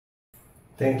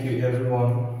Thank you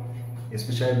everyone,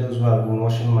 especially those who have been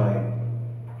watching my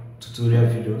tutorial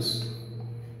videos.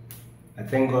 I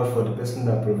thank God for the person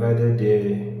that provided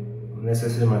the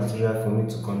necessary material for me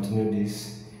to continue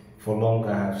this. For long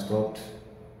I have stopped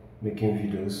making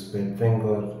videos, but thank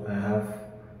God I have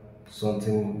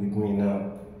something with me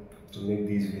now to make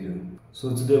this video.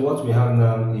 So today what we have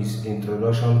now is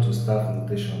introduction to staff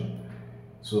notation.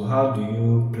 So how do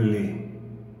you play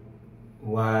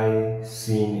while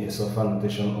seeing a solfa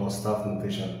notation or staff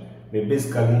notation? But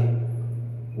basically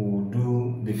we'll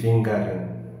do the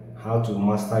fingering, how to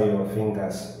master your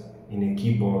fingers in a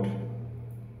keyboard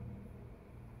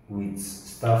with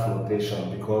staff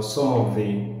notation, because some of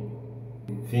the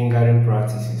fingering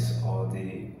practices or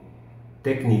the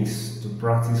techniques to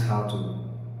practice how to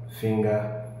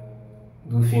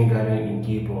do fingering in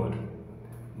keyboard,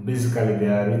 basically they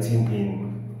are written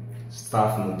in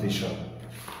staff notation,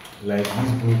 like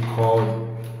this book called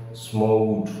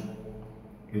Smallwood.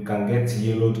 You can get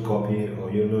yellowed copy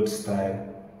or yellowed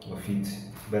style of it,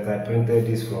 but I printed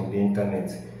this from the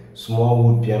internet.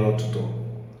 Smallwood piano tutor.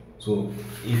 So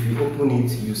if you open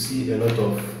it, you see a lot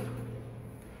of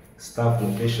staff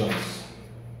notations.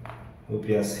 Hope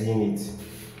you are seeing it.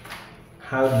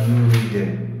 How do you read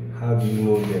them? How do you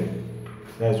know them?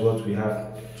 That is what we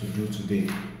have to do today.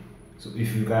 So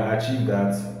if you can achieve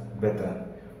that, better.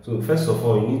 So first of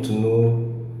all, you need to know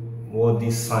what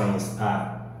these signs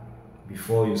are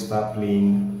before you start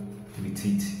playing with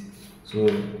it. So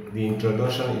the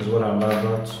introduction is what I'm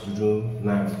about to do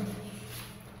now.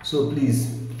 So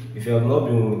please, if you have not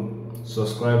been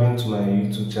subscribing to my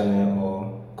YouTube channel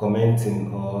or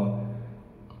commenting or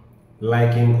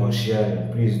liking or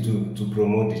sharing, please do, to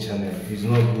promote the channel. It's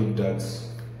not good that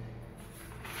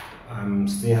I'm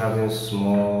still having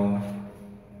small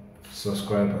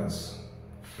subscribers.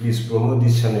 Please promote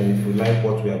this channel if you like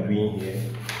what we are doing here.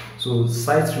 So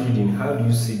sight reading, how do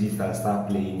you see this and start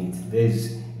playing it? That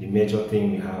is the major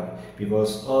thing we have,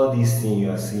 because all these things you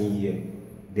are seeing here,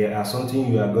 there are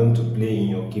something you are going to play in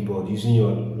your keyboard using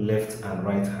your left and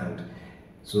right hand.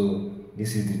 So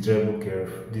this is the treble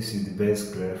curve, this is the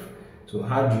bass curve. So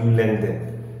how do you learn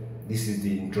them? This is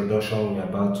the introduction we're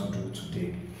about to do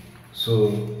today. So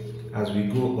as we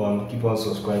go on, keep on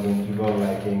subscribing, keep on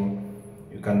liking.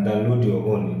 You can download your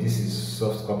own. This is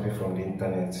soft copy from the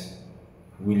internet.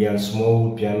 William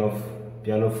Smallwood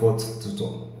piano forte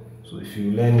tutor. So if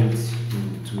you learn it,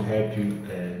 it will help you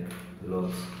a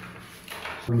lot.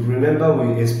 Remember,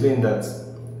 we explained that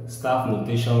staff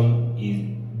notation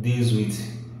deals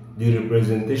with the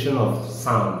representation of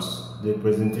sounds, the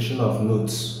representation of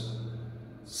notes,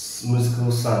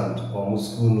 musical sound or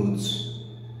musical notes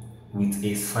with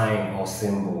a sign or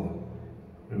symbol.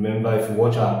 Remember, if you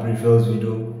watch our previous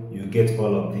video, you get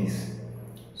all of this.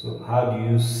 So how do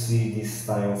you see these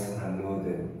signs and know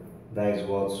them? That is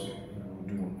what we will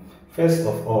do. First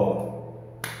of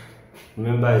all,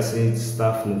 remember I said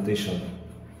staff notation.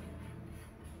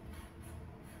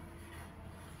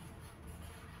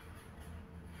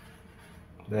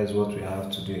 That is what we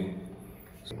have to do.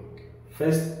 So,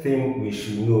 first thing we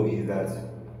should know is that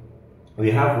we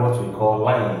have what we call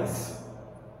lines,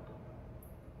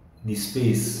 the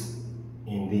space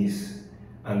in this,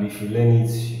 and if you learn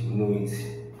it, you know it.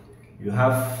 You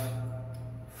have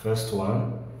first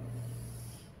one,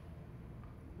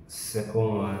 second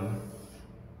one,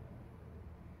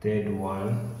 third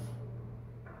one,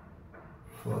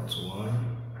 fourth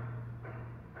one,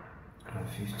 and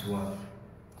fifth one.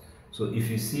 So if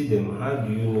you see them, how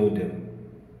do you know them?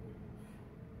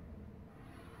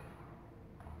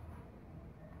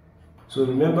 So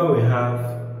remember, we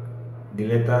have the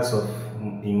letters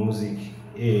in music: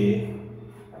 A,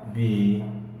 B,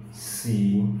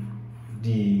 C,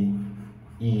 D,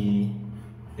 E,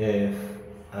 F,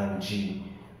 and G.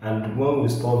 And when we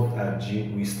stop at G,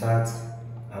 we start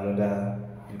another.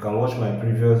 You can watch my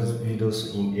previous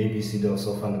videos in ABCD or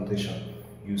solfa notation.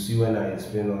 You see when I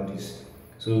explain all this.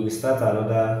 So we start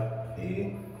another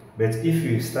A, but if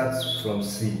you start from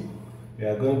C, we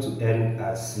are going to end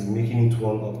at C, making it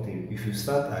one octave. If you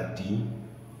start at D,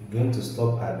 you're going to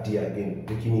stop at D again,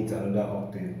 making it another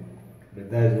octave. But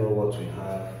that is not what we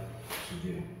have to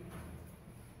do.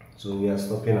 So we are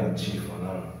stopping at G for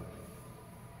now.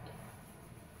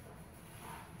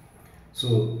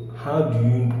 So how do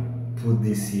you put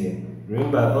this here?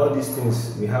 Remember, all these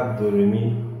things, we have the re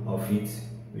mi of it,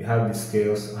 we have the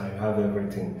scales, and we have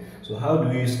everything. So how do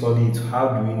we study it? How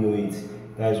do we know it?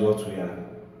 That is what we are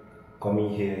coming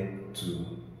here to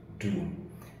do.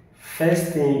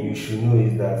 First thing you should know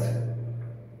is that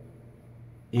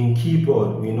in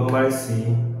keyboard, we normally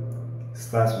see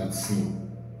starts with C.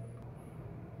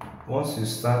 Once you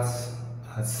start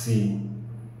at C,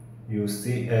 you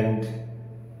still end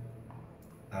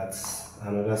at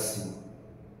another C,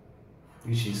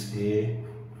 which is A,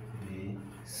 B,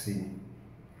 C.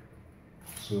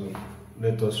 So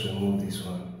let us remove this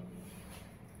one.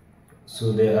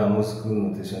 So there are musical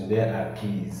notation, there are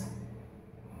keys.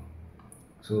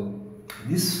 So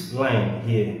this line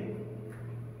here,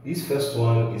 this first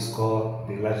one is called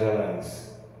the larger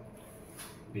lines.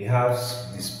 We have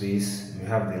the space, we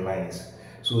have the lines.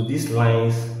 So these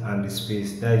lines and the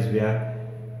space, that is where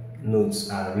notes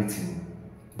are written.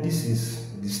 This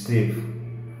is the stave.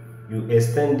 You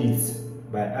extend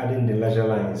it by adding the larger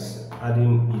lines,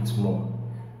 adding it more,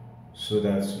 so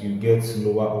that you get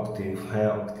lower octave,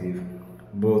 higher octave.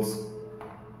 But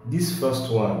this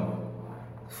first one,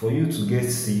 for you to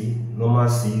get C, normal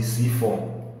C, C4,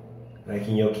 like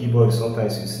in your keyboard,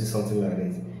 sometimes you see something like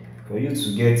that. For you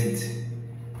to get it,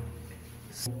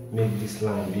 make this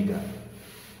line bigger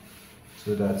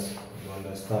so that you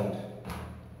understand.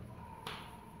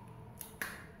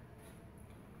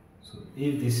 So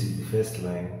if this is the first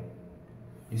line,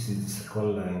 this is the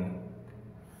second line,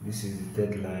 this is the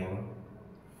third line,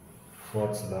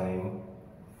 fourth line,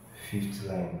 fifth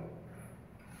line.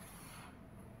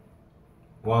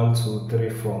 1, 2, 3,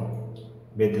 4.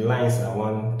 But the lines are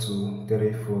 1, 2,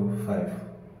 3, 4, 5.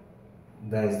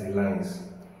 That is the lines.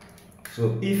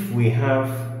 So if we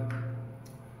have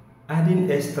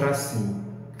adding extra C,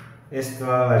 extra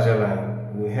larger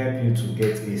line will help you to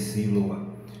get a C lower.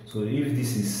 So if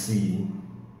this is C,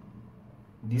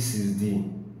 this is D,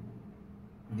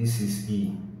 this is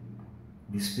E,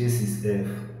 the space is F,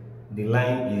 the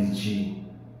line is G,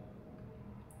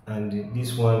 and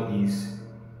this one is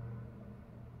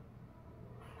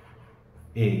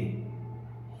A,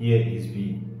 here is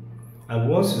B. And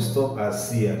once you stop at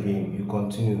C again, you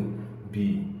continue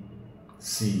B,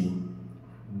 C,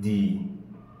 D,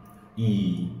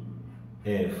 E,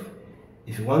 F.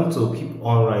 If you want to keep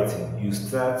on writing, you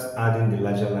start adding the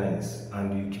larger lines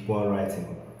and you keep on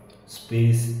writing.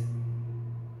 Space,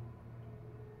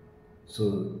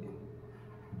 so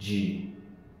G,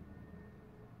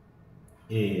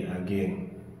 A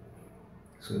again.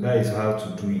 So that is how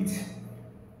to do it.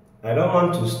 I don't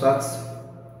want to start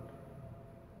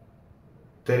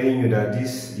telling you that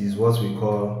this is what we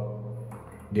call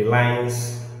the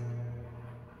lines,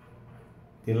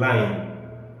 the line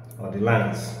or the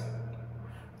lines.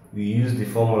 We use the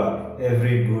formula,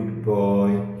 every good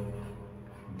boy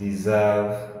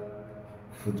deserves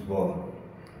football.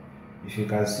 If you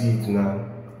can see it now,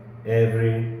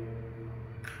 every,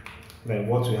 like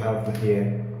what we have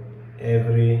here,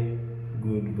 every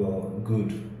good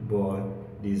boy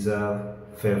deserve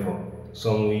favor.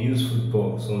 Some will use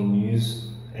football, some will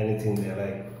use anything they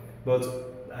like. But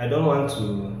I don't want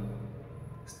to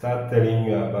start telling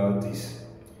you about this.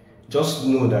 Just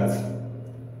know that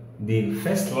the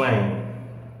first line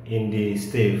in the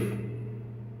stave,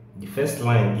 the first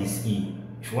line is E.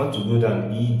 If you want to go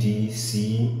down E, D,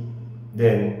 C,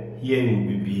 then here will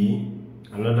be B,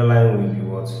 another line will be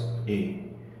what? A.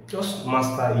 Just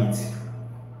master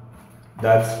it,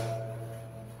 that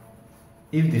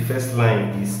if the first line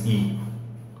is E,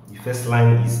 the first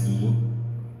line is E,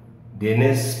 the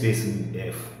next space will be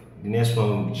F, the next one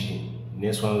will be G, the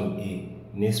next one will be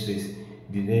A, the next space,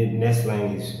 the next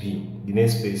line is B, the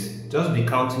next space. Just be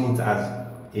counting it as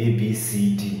A, B,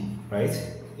 C, D, right?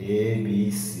 A, B,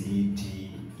 C,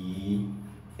 D, E,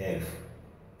 F,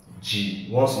 G.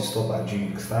 Once you stop at G,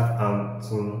 you start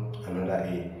counting another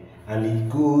A, and it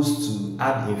goes to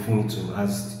ad infinitum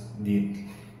as the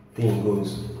thing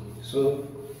goes. So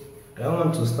I don't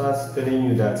want to start telling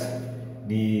you that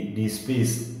the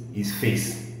space is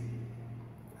face.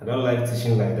 I don't like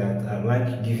teaching like that. I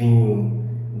like giving you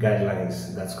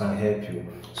guidelines that can help you.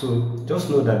 So just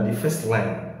know that the first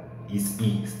line is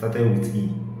E, started with E.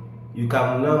 You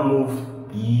can now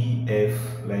move E, F,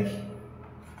 like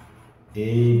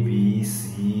A, B,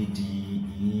 C, D,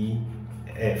 E,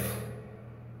 F.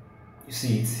 You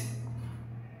see it?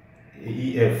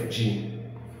 E, F, G.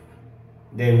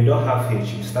 Then we don't have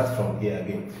H, you start from A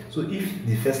again. So if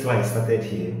the first line started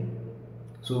here,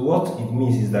 so what it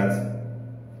means is that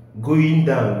going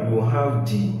down, you have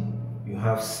D, you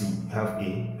have C, you have A,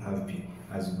 you have B,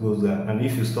 as it goes down. And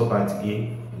if you stop at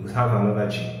A, you have another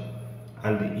G.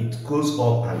 And it goes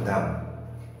up and down.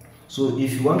 So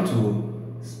if you want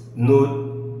to know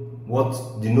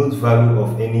what the note value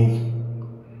of any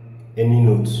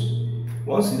note,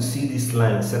 once you see this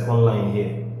line, second line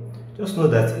here, just know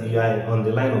that you are on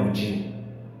the line of G.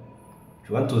 If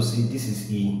you want to see, this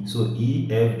is E, so E,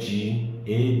 F, G,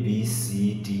 A, B,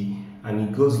 C, D, and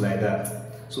it goes like that.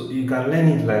 So you can learn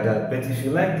it like that. But if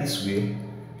you like this way,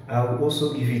 I will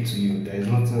also give it to you. There is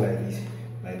nothing like this,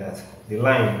 like that. The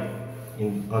line,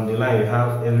 on the line you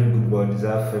have every good boy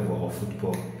deserves favor of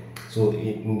football. So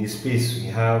in the space we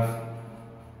have,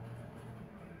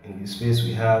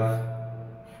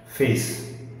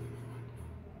 face.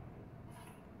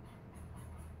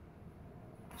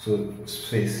 So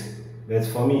space. But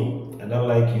for me, I don't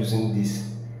like using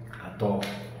this at all,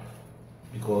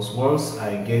 because once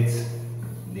I get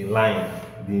the line,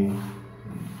 the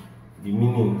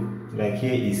meaning, like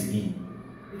here is E.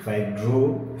 If I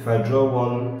draw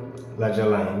one larger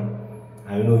line,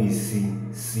 I know it's C.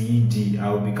 C, D. I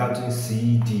will be counting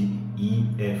C, D, E,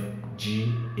 F,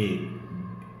 G, A.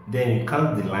 Then you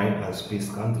count the line and space,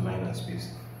 count the line and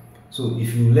space. So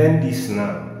if you learn this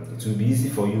now, it will be easy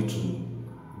for you to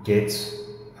get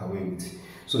away with it.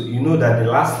 So you know that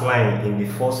the last line in the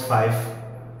first 5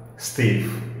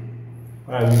 stave,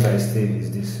 what I mean by stave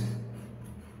is this.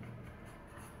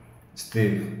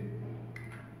 Stave.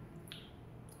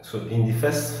 So in the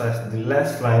first 5, the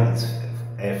last line is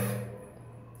F.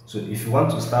 So if you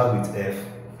want to start with F,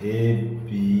 A,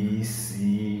 B,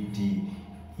 C, D,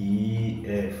 E,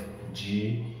 F,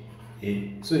 G,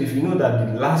 A. So if you know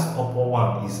that the last upper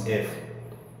one is F,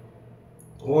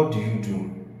 what do you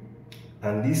do?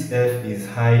 And this F is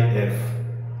high F,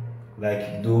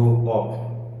 like do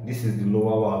up. This is the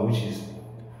lower one, which is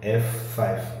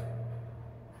F5.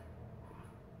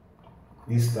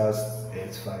 This starts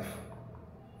F5.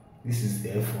 This is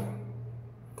F4.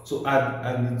 So add,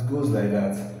 and it goes like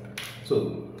that.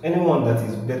 So anyone that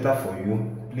is better for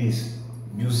you, please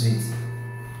use it.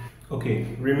 Okay,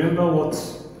 remember what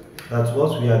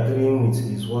we are dealing with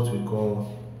is what we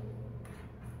call,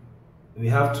 we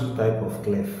have 2 types of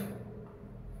clef.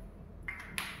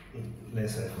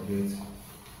 Lest I forget,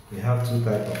 we have 2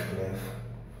 types of clef.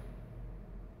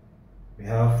 We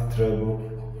have treble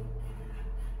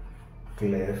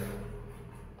clef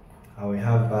and we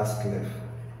have bass clef.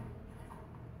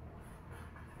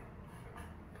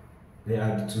 They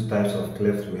are the 2 types of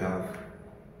clefs we have: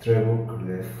 treble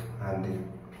clef and the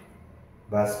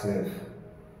bass clef.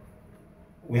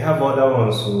 We have other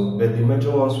ones, so, but the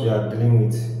major ones we are dealing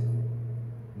with,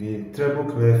 the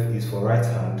treble clef is for right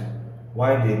hand,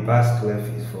 while the bass clef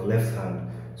is for left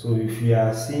hand. So if you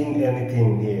are seeing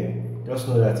anything here, just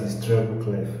know that it's treble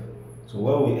clef. So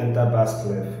when we enter bass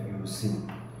clef, you will see.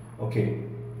 Okay,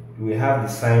 we have the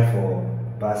sign for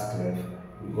bass clef.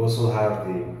 We also have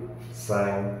the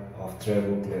sign of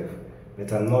treble clef.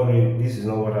 But I'm not really, this is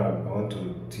not what I want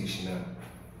to teach now.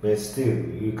 But still,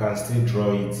 you can still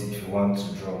draw it if you want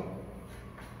to draw.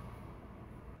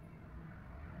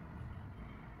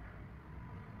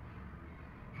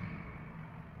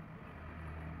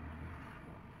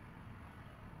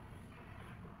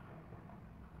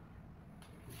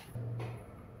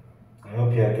 I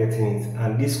hope you are getting it.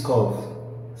 And this curve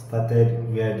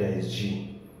started where there is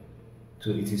G.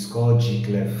 So it is called G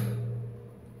clef.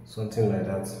 Something like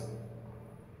that.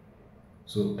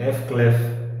 So F clef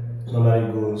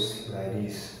normally goes like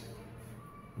this.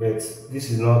 But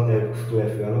this is not F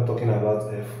clef. We are not talking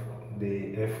about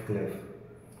the F clef.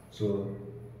 So,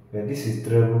 but this is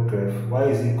treble clef. Why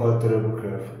is it called treble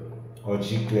clef or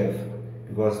G clef?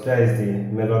 Because that is the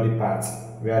melody part,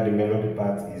 where the melody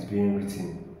part is being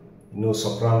written. You know,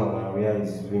 soprano and where it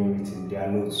is being written, their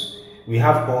notes. We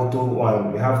have alto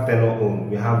one, we have tenor own,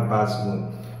 we have bass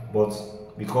own. But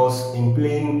because in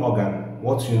playing organ,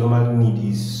 what you normally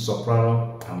need is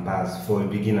soprano and bass for a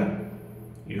beginner.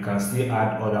 You can still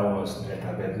add other ones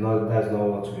later, but no, that's not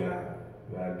what we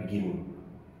are beginning.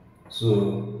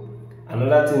 So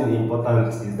another thing important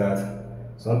is that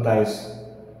sometimes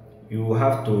you will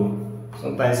have to,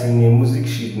 sometimes in a music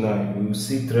sheet now, you will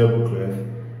see treble clef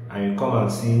and you come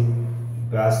and see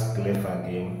bass clef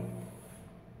again,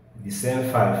 the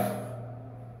same 5,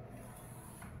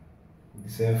 you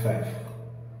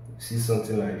see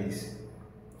something like this.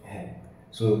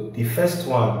 So the first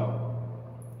one,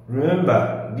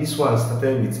 remember this one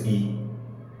started with E,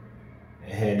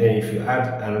 then if you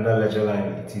add another larger line,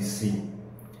 it is C.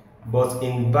 But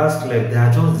in bass clef, they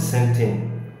are just the same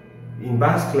thing. In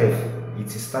bass clef, it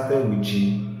is started with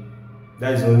G.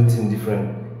 That is the only thing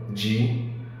different.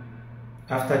 G.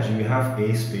 After G, we have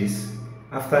A space.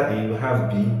 After A, we have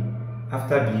B.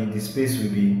 After B, the space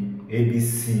will be A, B,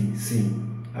 C, C.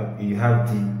 You have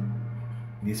D.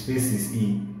 The space is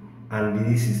E. And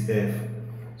this is F.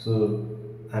 So,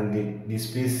 and the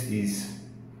space is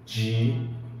G,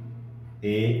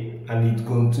 A, and it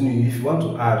continues. If you want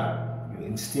to add,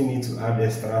 you still need to add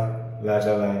extra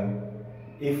larger line.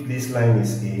 If this line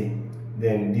is A,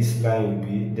 then this line will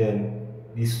be, then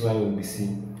this line will be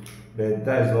C. But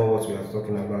that is not what we are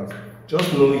talking about.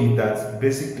 just know it that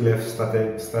basic clef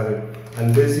started,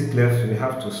 and basic clef we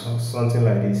have to something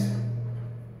like this.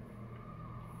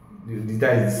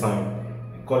 That is the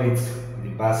sign. We call it the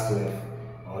bass clef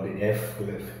or the F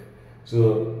clef.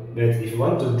 So, but if you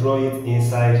want to draw it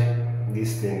inside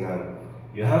this thing now,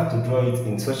 you have to draw it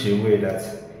in such a way that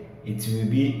it will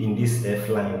be in this F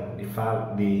line,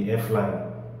 the F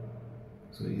line.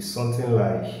 So it's something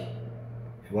like,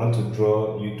 if you want to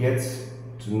draw, you get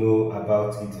to know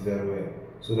about it very well,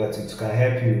 so that it can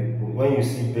help you when you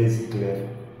see basic clef,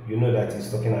 you know that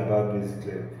it's talking about basic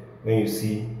clef when you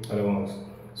see other ones.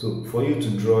 So for you to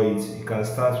draw it, you can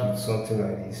start with something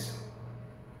like this.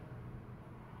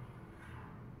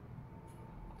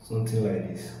 Something like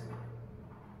this.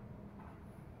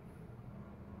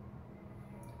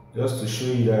 Just to show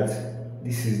you that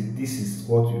this is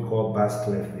what we call bass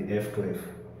clef, the F clef.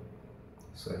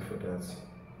 Sorry for that.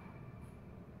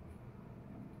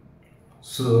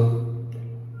 So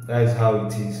that is how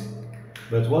it is.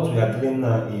 But what we are doing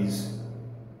now is,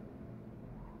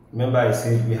 remember I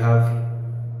said we have,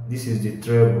 this is the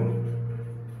treble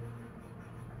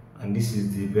and this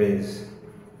is the bass.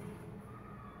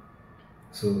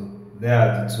 So there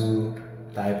are the two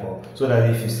type of, so that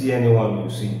if you see anyone, you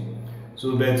see.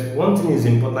 So, but one thing is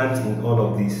important in all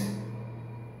of this,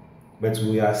 but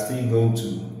we are still going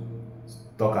to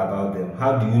talk about them.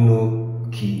 How do you know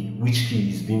key, which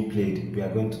key is being played? We are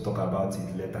going to talk about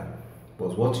it later.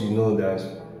 But what you know that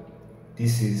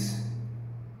this is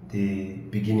the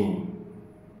beginning.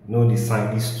 Know the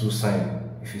sign, these two signs.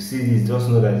 If you see this, just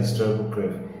know that it's treble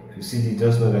clef. If you see this,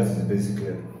 just know that it's basic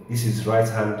clef. This is right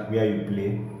hand where you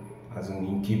play, as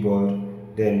in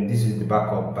keyboard. Then this is the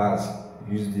backup bass.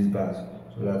 Use this bass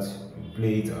so that you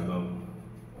play it along.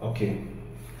 Okay,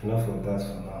 enough of that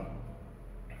for now.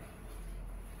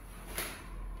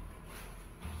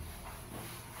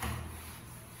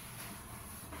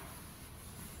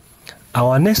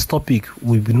 Our next topic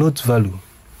will be note value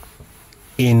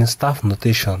in staff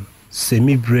notation,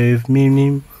 semi-breve,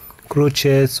 meaning,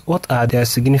 crochets. What are their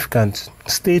significance?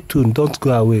 Stay tuned, don't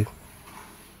go away.